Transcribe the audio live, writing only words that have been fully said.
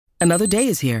Another day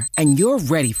is here, and you're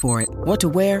ready for it. What to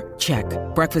wear? Check.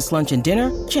 Breakfast, lunch, and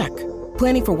dinner? Check.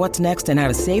 Planning for what's next and how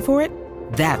to save for it?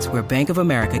 That's where Bank of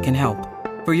America can help.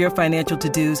 For your financial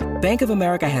to-dos, Bank of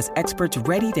America has experts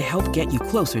ready to help get you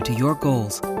closer to your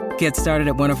goals. Get started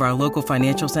at one of our local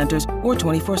financial centers or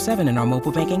 24/7 in our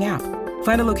mobile banking app.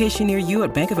 Find a location near you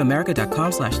at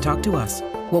bankofamerica.com/talktous.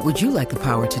 What would you like the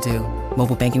power to do?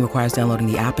 Mobile banking requires downloading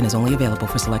the app and is only available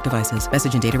for select devices.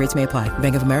 Message and data rates may apply.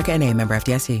 Bank of America N.A., member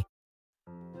FDIC.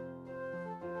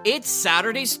 It's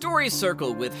Saturday Story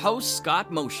Circle with host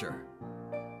Scott Mosher.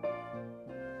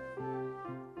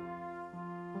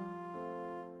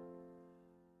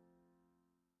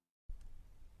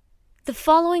 The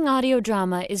following audio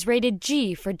drama is rated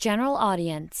G for general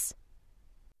audience.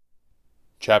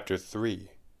 Chapter 3.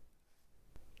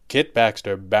 Kit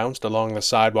Baxter bounced along the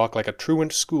sidewalk like a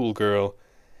truant schoolgirl.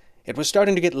 It was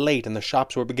starting to get late and the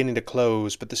shops were beginning to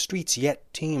close, but the streets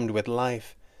yet teemed with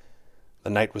life. The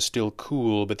night was still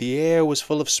cool, but the air was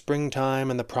full of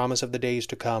springtime and the promise of the days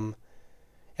to come.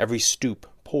 Every stoop,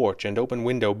 porch, and open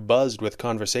window buzzed with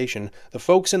conversation. The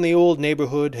folks in the old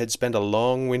neighborhood had spent a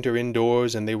long winter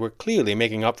indoors, and they were clearly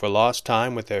making up for lost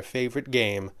time with their favorite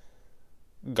game,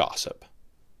 gossip.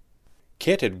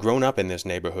 Kit had grown up in this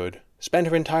neighborhood, spent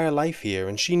her entire life here,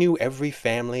 and she knew every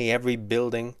family, every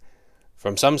building.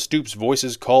 From some stoops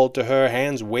voices called to her,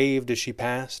 hands waved as she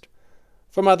passed.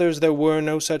 From others there were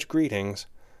no such greetings.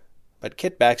 But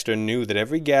Kit Baxter knew that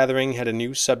every gathering had a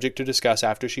new subject to discuss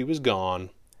after she was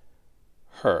gone.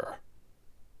 Her.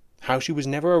 How she was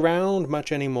never around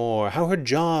much anymore, how her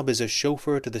job as a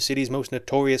chauffeur to the city's most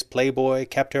notorious playboy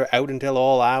kept her out until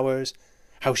all hours,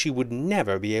 how she would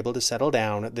never be able to settle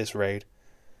down at this rate.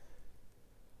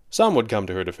 Some would come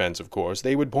to her defense, of course.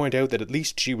 They would point out that at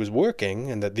least she was working,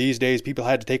 and that these days people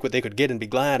had to take what they could get and be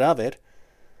glad of it.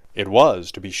 It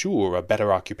was, to be sure, a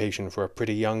better occupation for a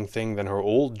pretty young thing than her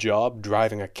old job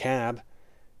driving a cab.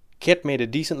 Kit made a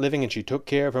decent living and she took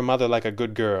care of her mother like a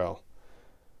good girl.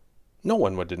 No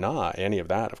one would deny any of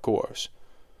that, of course.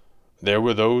 There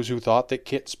were those who thought that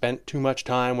Kit spent too much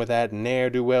time with that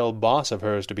ne'er-do-well boss of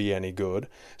hers to be any good.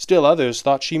 Still others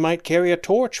thought she might carry a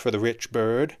torch for the rich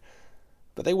bird.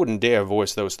 But they wouldn't dare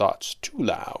voice those thoughts too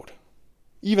loud.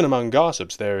 Even among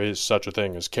gossips there is such a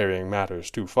thing as carrying matters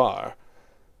too far.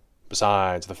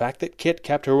 Besides, the fact that Kit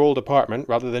kept her old apartment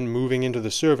rather than moving into the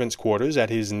servants' quarters at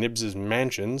his Nibs's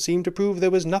mansion seemed to prove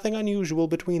there was nothing unusual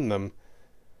between them.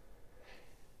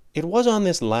 It was on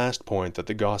this last point that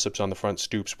the gossips on the front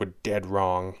stoops were dead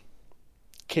wrong.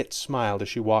 Kit smiled as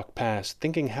she walked past,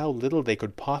 thinking how little they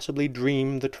could possibly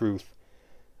dream the truth.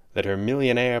 That her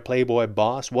millionaire playboy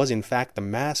boss was in fact the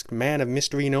masked man of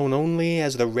mystery known only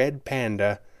as the Red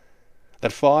Panda.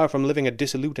 That far from living a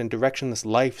dissolute and directionless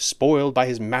life spoiled by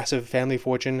his massive family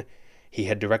fortune, he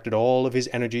had directed all of his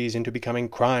energies into becoming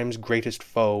crime's greatest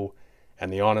foe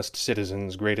and the honest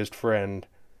citizen's greatest friend.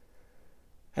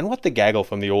 And what the gaggle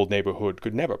from the old neighborhood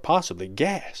could never possibly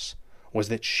guess was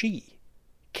that she,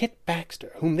 Kit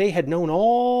Baxter, whom they had known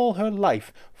all her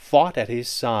life, fought at his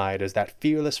side as that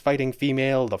fearless fighting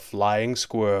female, the flying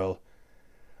squirrel.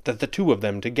 That the two of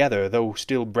them together, though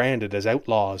still branded as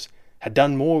outlaws, had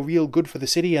done more real good for the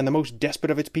city and the most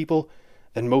desperate of its people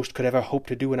than most could ever hope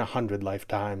to do in 100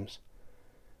 lifetimes.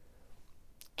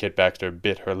 Kit Baxter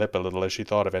bit her lip a little as she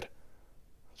thought of it.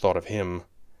 Thought of him.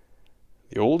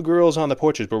 The old girls on the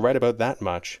porches were right about that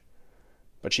much.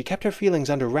 But she kept her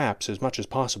feelings under wraps as much as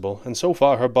possible, and so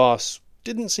far her boss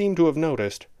didn't seem to have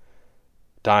noticed.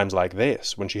 Times like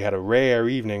this, when she had a rare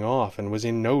evening off and was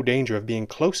in no danger of being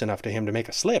close enough to him to make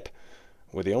a slip,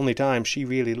 were the only times she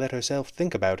really let herself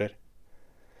think about it.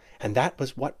 And that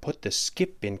was what put the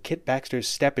skip in Kit Baxter's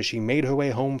step as she made her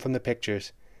way home from the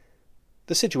pictures.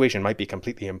 The situation might be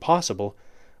completely impossible,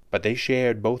 but they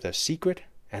shared both a secret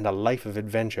and a life of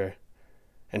adventure.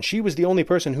 And she was the only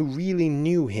person who really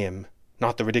knew him,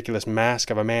 not the ridiculous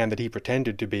mask of a man that he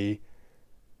pretended to be.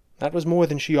 That was more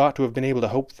than she ought to have been able to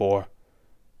hope for,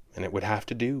 and it would have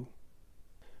to do.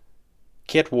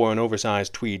 Kit wore an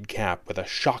oversized tweed cap with a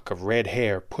shock of red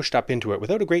hair pushed up into it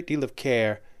without a great deal of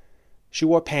care. She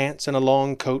wore pants and a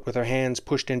long coat with her hands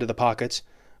pushed into the pockets,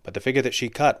 but the figure that she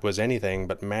cut was anything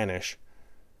but mannish.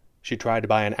 She tried to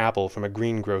buy an apple from a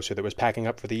greengrocer that was packing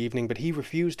up for the evening, but he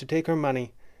refused to take her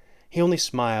money. He only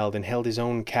smiled and held his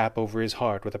own cap over his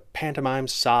heart with a pantomime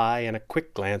sigh and a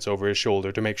quick glance over his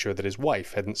shoulder to make sure that his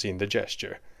wife hadn't seen the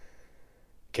gesture.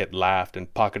 Kit laughed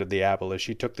and pocketed the apple as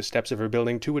she took the steps of her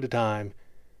building 2 at a time.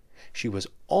 She was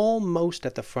almost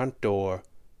at the front door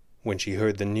when she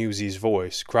heard the newsie's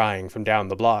voice crying from down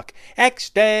the block,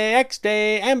 "X-Day!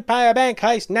 X-Day! Empire Bank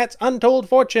heist nets untold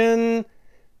fortune!"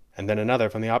 And then another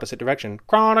from the opposite direction.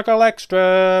 "Chronicle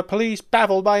Extra! Police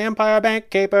baffled by Empire Bank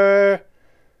caper!"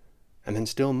 And then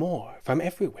still more, from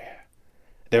everywhere.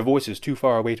 Their voices too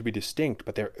far away to be distinct,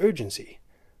 but their urgency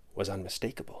was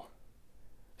unmistakable.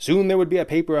 Soon there would be a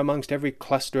paper amongst every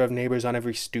cluster of neighbors on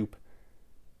every stoop.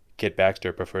 Kit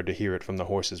Baxter preferred to hear it from the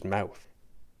horse's mouth.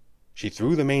 She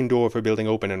threw the main door of her building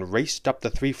open and raced up the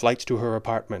 3 flights to her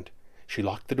apartment. She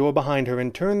locked the door behind her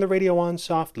and turned the radio on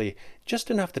softly,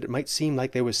 just enough that it might seem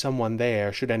like there was someone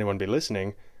there should anyone be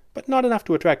listening, but not enough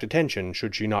to attract attention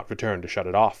should she not return to shut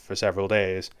it off for several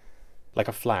days. Like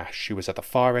a flash, she was at the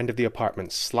far end of the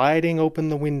apartment, sliding open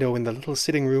the window in the little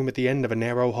sitting room at the end of a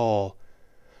narrow hall.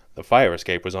 The fire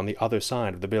escape was on the other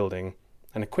side of the building,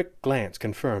 and a quick glance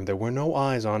confirmed there were no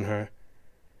eyes on her.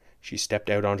 She stepped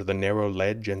out onto the narrow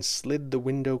ledge and slid the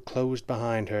window closed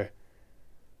behind her.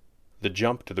 The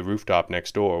jump to the rooftop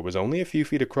next door was only a few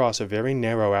feet across a very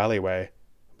narrow alleyway,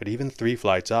 but even 3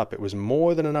 flights up it was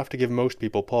more than enough to give most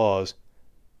people pause.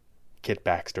 Kit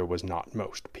Baxter was not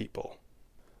most people.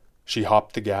 She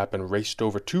hopped the gap and raced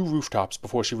over 2 rooftops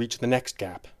before she reached the next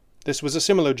gap. This was a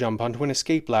similar jump onto an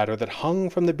escape ladder that hung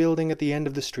from the building at the end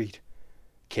of the street.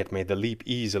 Kit made the leap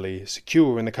easily,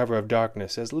 secure in the cover of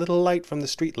darkness, as little light from the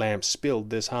street lamps spilled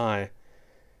this high.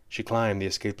 She climbed the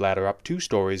escape ladder up 2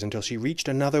 stories until she reached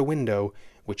another window,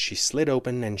 which she slid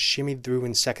open and shimmied through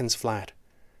in seconds flat.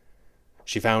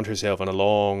 She found herself in a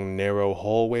long, narrow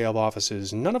hallway of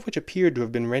offices, none of which appeared to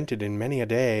have been rented in many a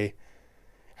day.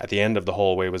 At the end of the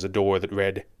hallway was a door that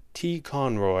read, "T.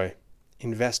 Conroy,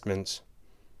 Investments."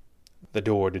 The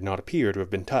door did not appear to have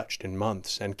been touched in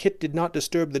months, and Kit did not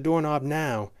disturb the doorknob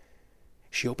now.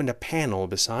 She opened a panel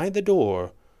beside the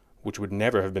door, which would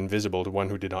never have been visible to one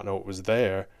who did not know it was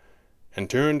there, and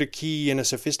turned a key in a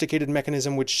sophisticated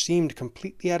mechanism which seemed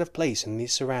completely out of place in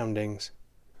these surroundings.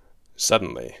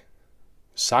 Suddenly,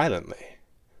 silently,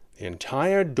 the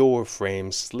entire door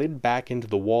frame slid back into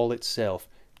the wall itself,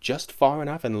 just far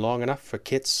enough and long enough for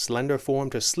Kit's slender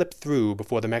form to slip through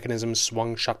before the mechanism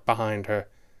swung shut behind her.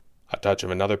 A touch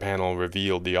of another panel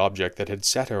revealed the object that had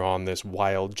set her on this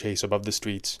wild chase above the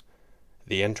streets.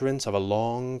 The entrance of a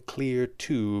long, clear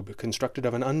tube constructed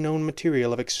of an unknown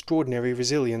material of extraordinary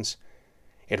resilience.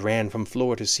 It ran from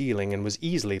floor to ceiling and was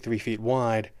easily 3 feet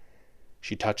wide.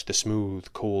 She touched the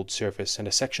smooth, cold surface, and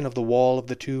a section of the wall of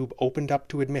the tube opened up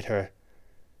to admit her.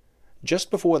 Just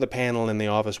before the panel in the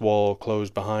office wall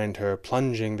closed behind her,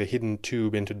 plunging the hidden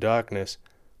tube into darkness,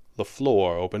 the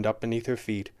floor opened up beneath her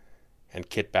feet, and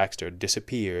Kit Baxter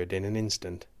disappeared in an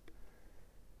instant.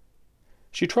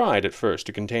 She tried at first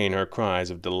to contain her cries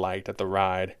of delight at the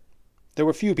ride. There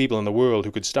were few people in the world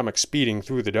who could stomach speeding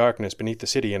through the darkness beneath the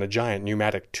city in a giant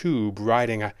pneumatic tube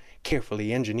riding a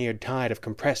carefully engineered tide of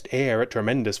compressed air at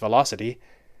tremendous velocity.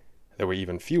 There were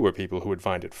even fewer people who would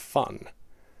find it fun.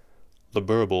 The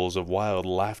burbles of wild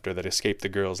laughter that escaped the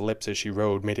girl's lips as she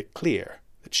rode made it clear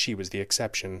that she was the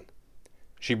exception.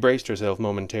 She braced herself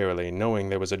momentarily, knowing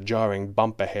there was a jarring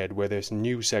bump ahead where this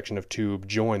new section of tube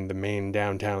joined the main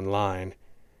downtown line.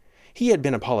 He had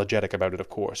been apologetic about it, of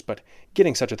course, but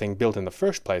getting such a thing built in the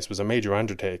first place was a major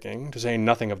undertaking, to say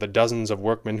nothing of the dozens of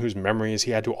workmen whose memories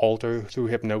he had to alter through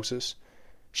hypnosis.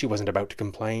 She wasn't about to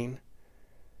complain.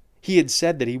 He had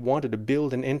said that he wanted to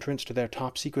build an entrance to their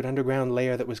top-secret underground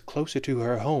lair that was closer to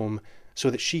her home, so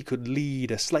that she could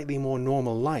lead a slightly more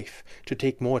normal life, to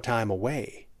take more time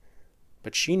away.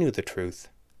 But she knew the truth.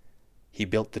 He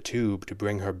built the tube to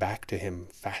bring her back to him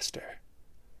faster.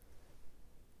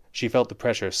 She felt the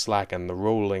pressure slacken, the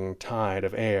rolling tide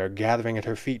of air gathering at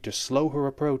her feet to slow her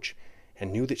approach,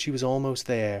 and knew that she was almost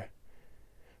there.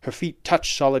 Her feet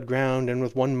touched solid ground, and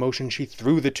with one motion she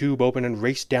threw the tube open and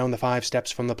raced down the 5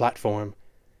 steps from the platform.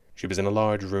 She was in a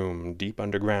large room, deep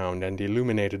underground and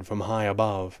illuminated from high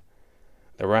above.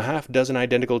 There were a half-dozen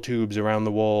identical tubes around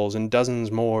the walls, and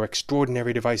dozens more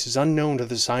extraordinary devices unknown to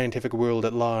the scientific world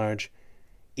at large.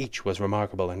 Each was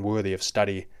remarkable and worthy of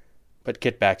study, but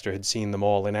Kit Baxter had seen them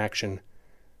all in action.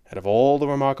 Out of all the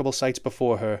remarkable sights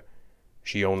before her,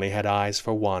 she only had eyes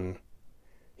for one.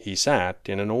 He sat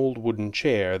in an old wooden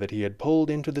chair that he had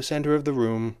pulled into the center of the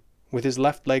room, with his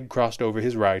left leg crossed over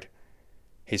his right.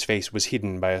 His face was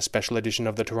hidden by a special edition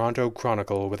of the Toronto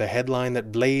Chronicle with a headline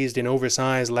that blazed in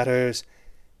oversized letters,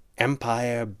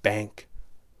 "Empire Bank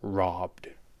Robbed."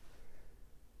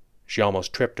 She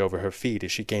almost tripped over her feet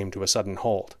as she came to a sudden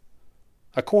halt.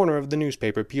 A corner of the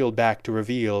newspaper peeled back to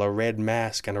reveal a red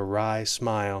mask and a wry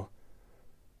smile.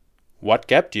 "What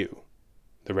kept you?"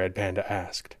 the red panda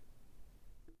asked.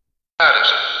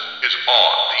 Madison is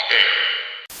on the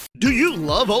air. Do you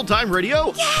love old-time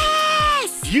radio?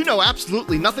 Yes! You know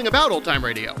absolutely nothing about old-time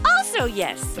radio. Also, radio,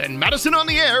 yes. Then Madison on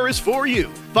the Air is for you.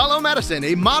 Follow Madison,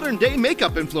 a modern-day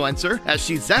makeup influencer, as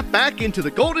she zapped back into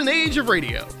the golden age of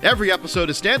radio. Every episode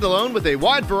is standalone with a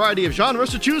wide variety of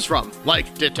genres to choose from,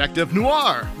 like detective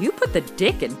noir, You put the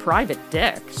dick in Private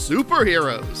Dick.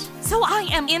 superheroes, So I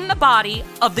am in the body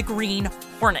of the Green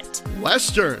Hornet.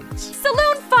 westerns,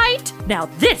 Saloon fight! Now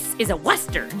this is a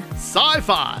Western.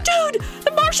 sci-fi, Dude,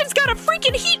 the Martian's got a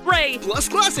freaking heat ray! plus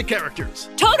classic characters.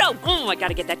 Toto! Oh, I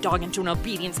gotta get that dog into an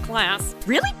obedience class.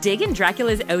 Really digging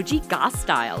Dracula's OG goth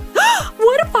style.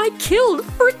 What if I killed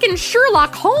freaking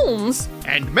Sherlock Holmes?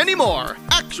 And many more.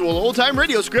 Actual old-time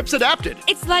radio scripts adapted.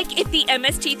 It's like if the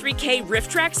MST3K riff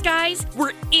tracks guys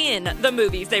were in the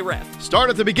movies they riff. Start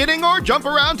at the beginning or jump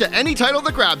around to any title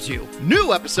that grabs you.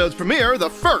 New episodes premiere the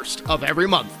first of every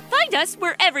month. Find us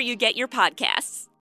wherever you get your podcasts.